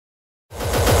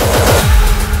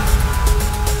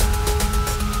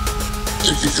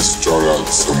He could start out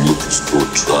some liquor store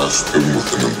trash bin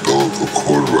with an umbilical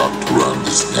cord wrapped around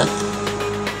his neck.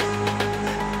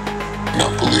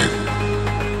 Not believe.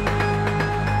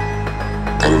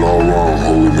 Got it all wrong,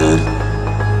 holy man.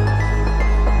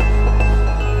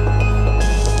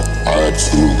 I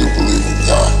absolutely believe in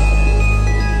God.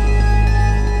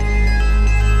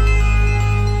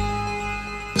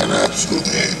 And I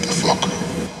absolutely hate the fucker.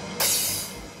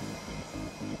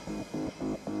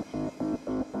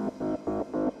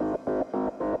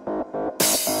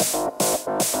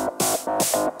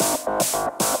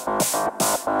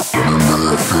 Remember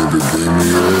that favorite game of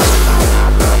yours?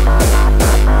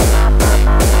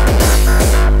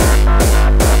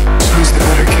 Who's the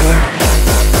better killer?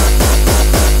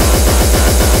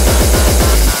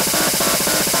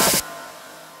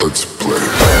 Let's play.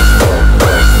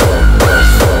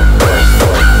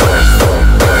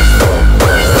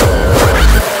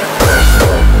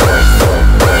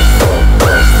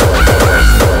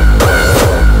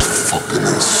 Fucking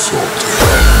insulting.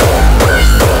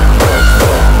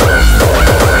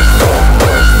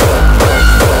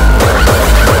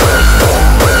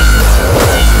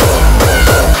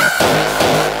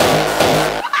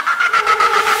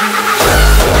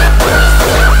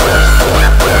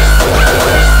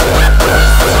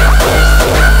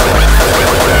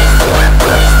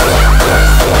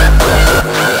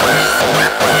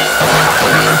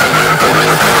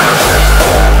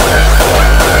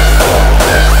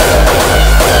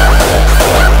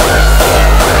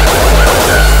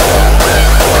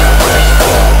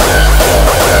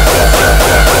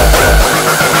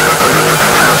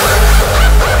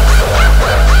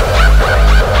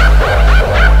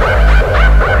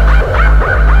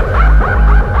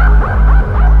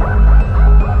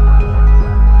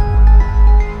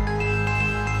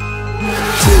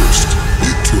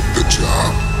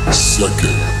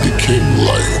 Second, he came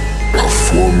light. A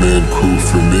four-man crew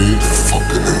for me,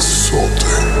 fucking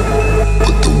insulting.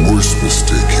 But the worst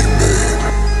mistake he made,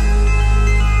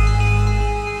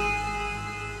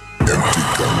 empty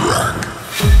gun rack.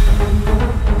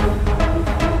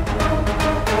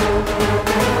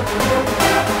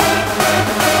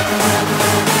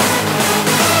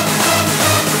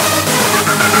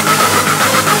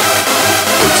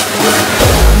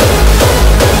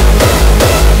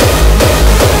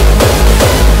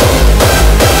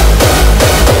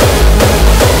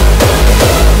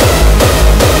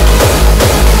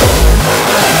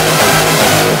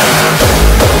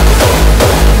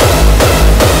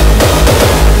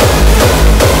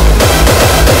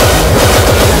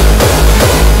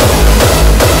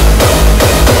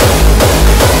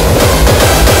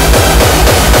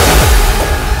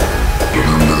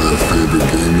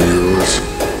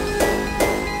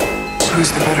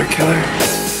 Who's the better killer?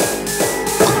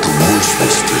 But the worst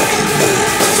mistake he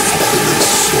made.